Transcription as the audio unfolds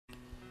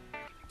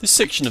This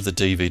section of the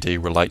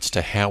DVD relates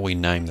to how we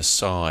name the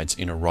sides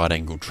in a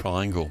right-angled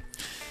triangle.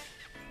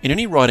 In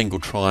any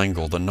right-angled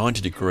triangle, the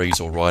 90 degrees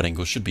or right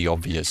angle should be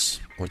obvious,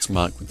 or it's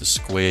marked with the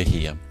square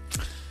here.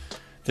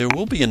 There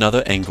will be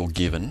another angle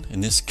given, in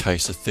this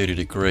case a 30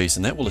 degrees,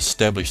 and that will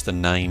establish the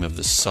name of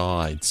the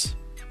sides.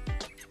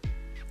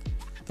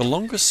 The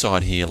longest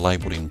side here,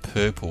 labelled in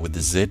purple with the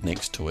Z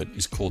next to it,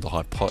 is called the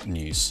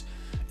hypotenuse,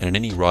 and in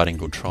any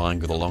right-angled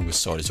triangle the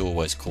longest side is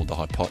always called the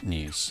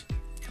hypotenuse.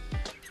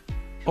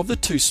 Of the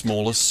two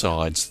smallest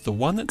sides, the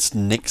one that's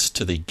next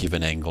to the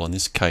given angle, in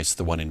this case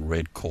the one in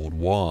red called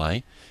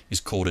Y,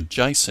 is called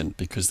adjacent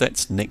because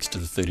that's next to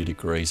the 30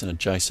 degrees, and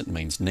adjacent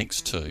means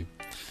next to.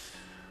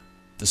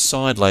 The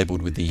side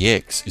labelled with the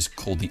X is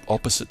called the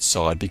opposite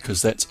side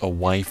because that's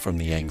away from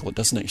the angle. It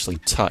doesn't actually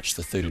touch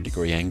the 30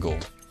 degree angle.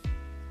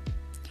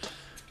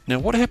 Now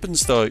what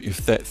happens though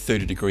if that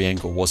 30 degree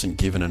angle wasn't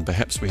given and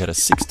perhaps we had a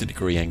 60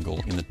 degree angle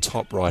in the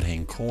top right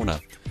hand corner?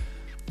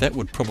 That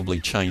would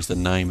probably change the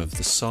name of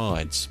the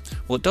sides.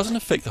 Well, it doesn't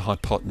affect the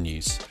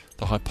hypotenuse.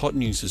 The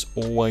hypotenuse is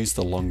always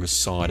the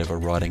longest side of a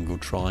right angled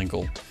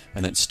triangle,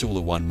 and that's still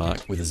the one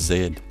marked with a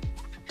Z.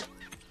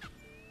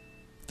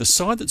 The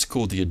side that's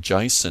called the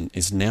adjacent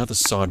is now the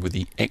side with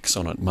the X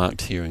on it,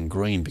 marked here in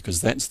green,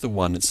 because that's the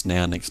one that's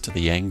now next to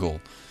the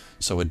angle.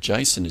 So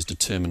adjacent is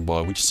determined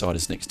by which side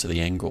is next to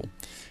the angle.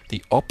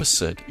 The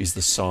opposite is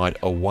the side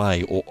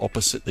away or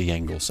opposite the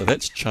angle, so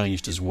that's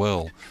changed as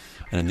well.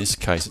 And in this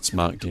case it's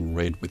marked in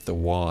red with the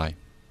Y.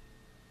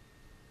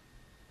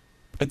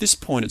 At this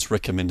point it's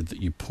recommended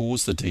that you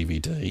pause the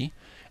DVD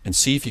and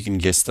see if you can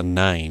guess the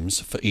names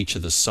for each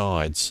of the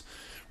sides.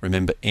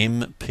 Remember,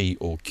 M, P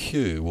or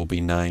Q will be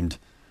named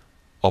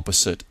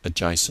opposite,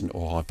 adjacent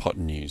or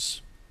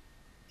hypotenuse.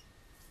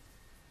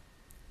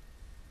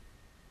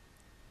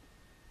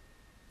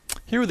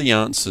 Here are the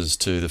answers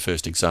to the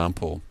first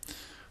example.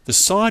 The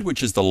side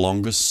which is the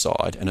longest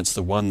side, and it's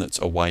the one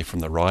that's away from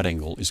the right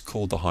angle, is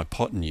called the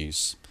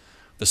hypotenuse.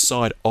 The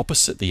side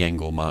opposite the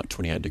angle marked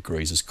 28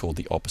 degrees is called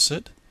the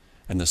opposite,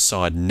 and the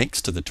side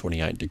next to the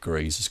 28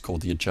 degrees is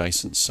called the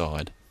adjacent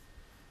side.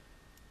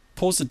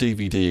 Pause the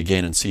DVD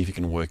again and see if you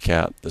can work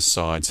out the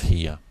sides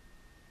here.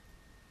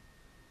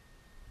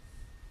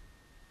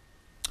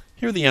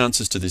 Here are the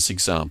answers to this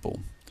example.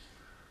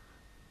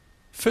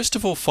 First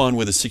of all, find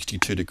where the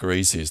 62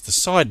 degrees is. The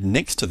side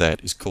next to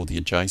that is called the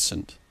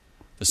adjacent.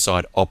 The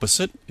side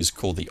opposite is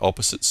called the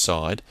opposite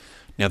side.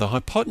 Now the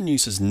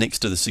hypotenuse is next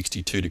to the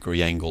 62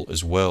 degree angle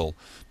as well,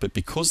 but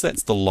because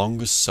that's the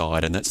longest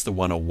side and that's the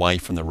one away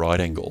from the right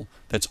angle,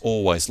 that's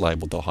always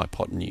labelled the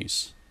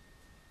hypotenuse.